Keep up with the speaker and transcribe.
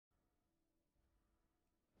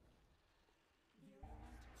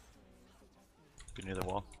Be near the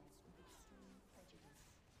wall.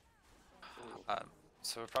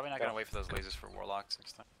 So we're probably not gonna wait for those lasers for warlocks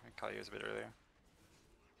next time. I call you guys a bit earlier.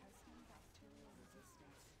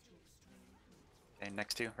 Okay,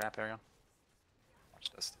 next two, wrap area.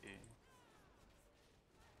 Watch Dusty.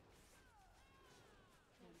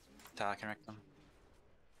 Tal can wreck them.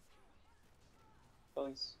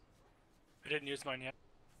 Please. I didn't use mine yet.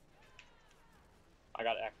 I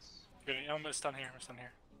got X. Good. I'm gonna stun here. I'm gonna stun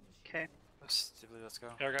here. Okay. Let's go.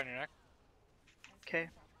 Yeah, I got on your neck. Okay.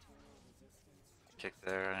 Kick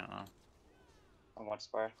there, I don't know. I want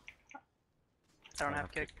Spire. I don't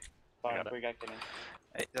have kick. Fine, got it. we got kidding.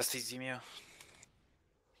 Hey, Dusty Zemio.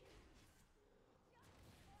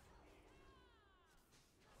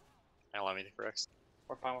 I allow me to correct.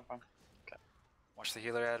 We're fine, we're fine. Watch the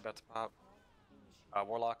healer ad about to pop.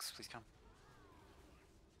 Warlocks, please come.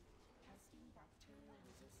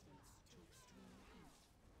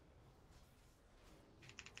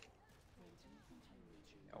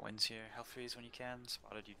 Wins here. Health freeze when you can.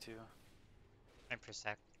 Spotted you too. 9%.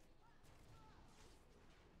 We'll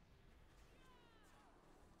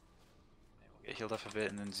get healed up a bit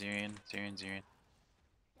and then Zirian. Zirian.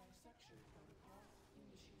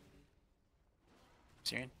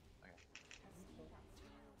 Okay.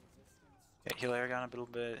 Okay, heal Aragon a little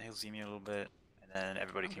bit, heal Zemi a little bit, and then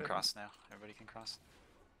everybody can cross now. Everybody can cross.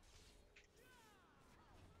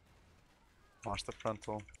 Watch the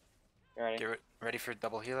frontal. You ready? Get ready for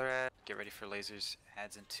double healer ad. Get ready for lasers.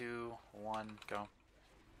 Ads in 2, 1, go.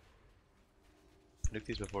 Nuke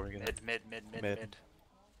these before we get in. Mid.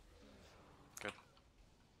 Good.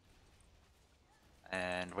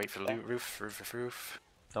 And wait for the roof.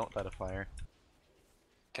 Don't light a fire.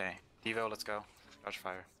 Okay, Devo, let's go. Dodge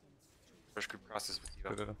fire. First group crosses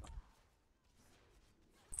with Devo. Go.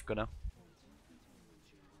 Go now.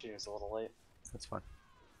 She was a little late. That's fine.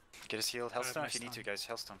 Get us healed. Hellstone my if you need to, stun. guys.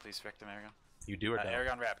 Hellstone, please. Wreck them, Aragon. You do or don't?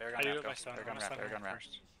 Aragon wrap. Aragon I do wrap. it Go. my stun. Aragon I'm gonna wrap. stun Aragon him wrap.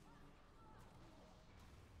 first.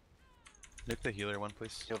 Nuke the healer one,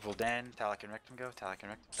 please. Heal Vuldan. Talak and Rectum go. Talak and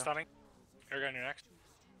Rectum go. Stunning. Aragon, you're next.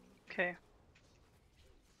 Okay.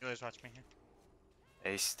 Healers watch me here.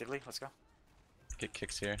 Hey, Stively, let's go. Get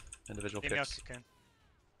kicks here. Individual Give me kicks. Cocoon.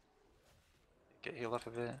 Get healed up a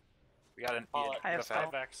bit. We got an. Follow it. I have fat.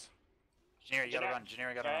 spell. Vex. Engineer, you gotta run. Engineer,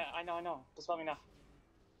 you gotta run. Yeah, I know. Just let me know.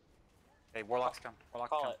 Hey, Warlocks come. Warlocks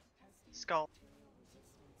Call come. it. Skull.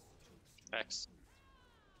 X.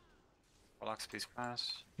 Warlocks, please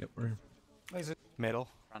cross. Yep, we're middle.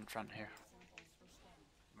 Front here.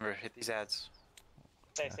 Remember, hit these ads.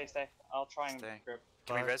 Stay. I'll try and Stay. grip.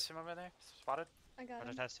 Can we Bye. res him over there? Spotted? I got What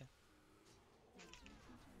him. did I test you?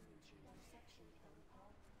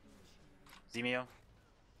 Zemio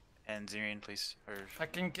and Zirian, please. Or I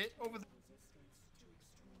can get over the.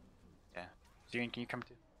 yeah, Zirian, can you come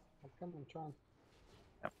too? I'm trying.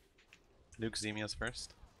 Nuke Zemios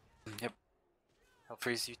first. Yep. Help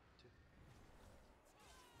freeze you.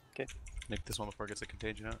 Nuke this one before it gets a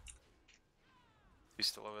contagion out. Who's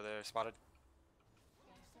still over there? Spotted.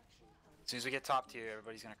 As soon as we get topped here,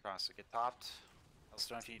 everybody's gonna cross. So get topped.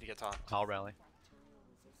 Hellstone if you need to get topped. I'll rally.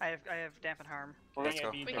 I have dampen harm. We're Let's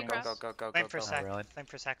gonna go. get We beat can down. cross. Go. Flame for sec. really? Flame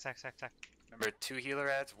for sec. Remember, 2 healer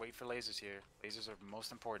ads. Wait for lasers here. Lasers are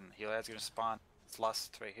most important. Healer ads are gonna spawn. It's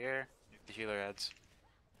lust right here. Nuke the healer ads.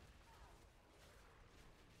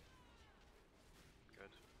 Good.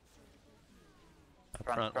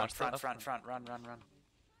 Front, watch the Front. up Run.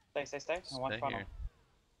 Stay. And one Stay funnel. here.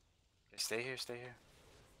 Okay, stay here.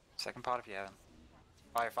 Second pot if you haven't.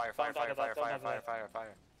 Fire. Don't die to that.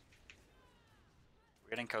 We're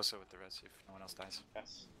getting Koso with the res if no one else dies.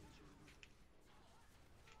 Yes.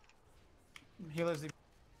 Healers. The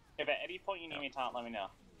If at any point you need me to taunt, let me know.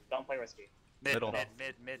 Don't play risky. Middle.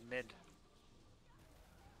 Mid.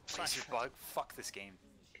 Laser bug. Fuck this game.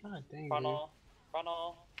 God dang.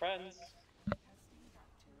 Frontal, friends.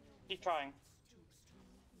 Keep trying.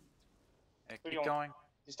 Hey, Who do keep you want? going.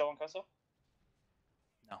 You still want Koso?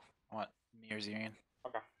 No, I want me or Zirian.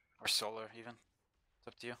 Okay. Or Solar even. It's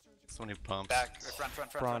up to you. This one who pumps. Back,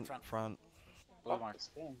 front. Blue Fuck mark. this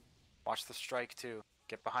game. Watch the strike too.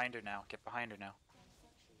 Get behind her now.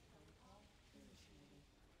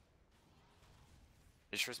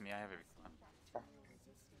 It's just me, I have everything.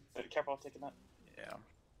 Be careful of taking that. Yeah.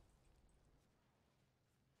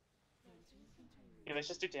 Yeah, let's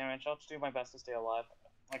just do damage. I'll just do my best to stay alive.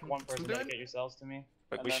 Like one person Good. dedicate yourselves to me.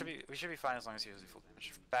 But and we then- should be fine as long as he has full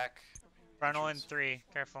damage. Back. Frontal in entrance. 3.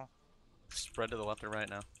 Careful. Spread to the left or right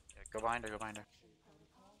now. Yeah, go behind her.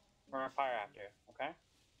 We're gonna fire after, okay?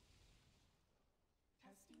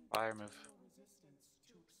 Fire move.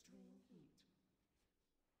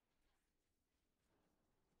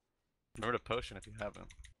 Remember to potion if you haven't.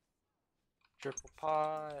 Triple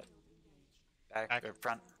pot. Back or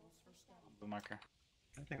front. Blue marker.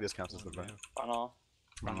 I think this counts as the buff. Funnel.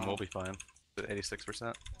 We'll be fine. At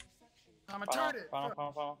 86%. I'm a Funnel. target.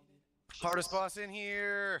 Funnel. Hardest boss in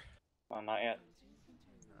here! Oh, not yet.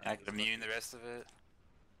 I can immune the rest of it.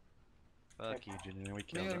 Fuck you, Janu. We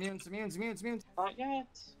killed him. Immune. Not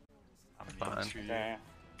yet. I'm Fine. immune to you. Okay.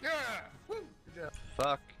 Yeah. Woo. Good job.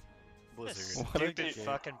 Fuck. This Blizzard. What a stupid game.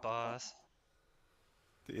 fucking boss.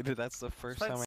 Dude, that's the first Played time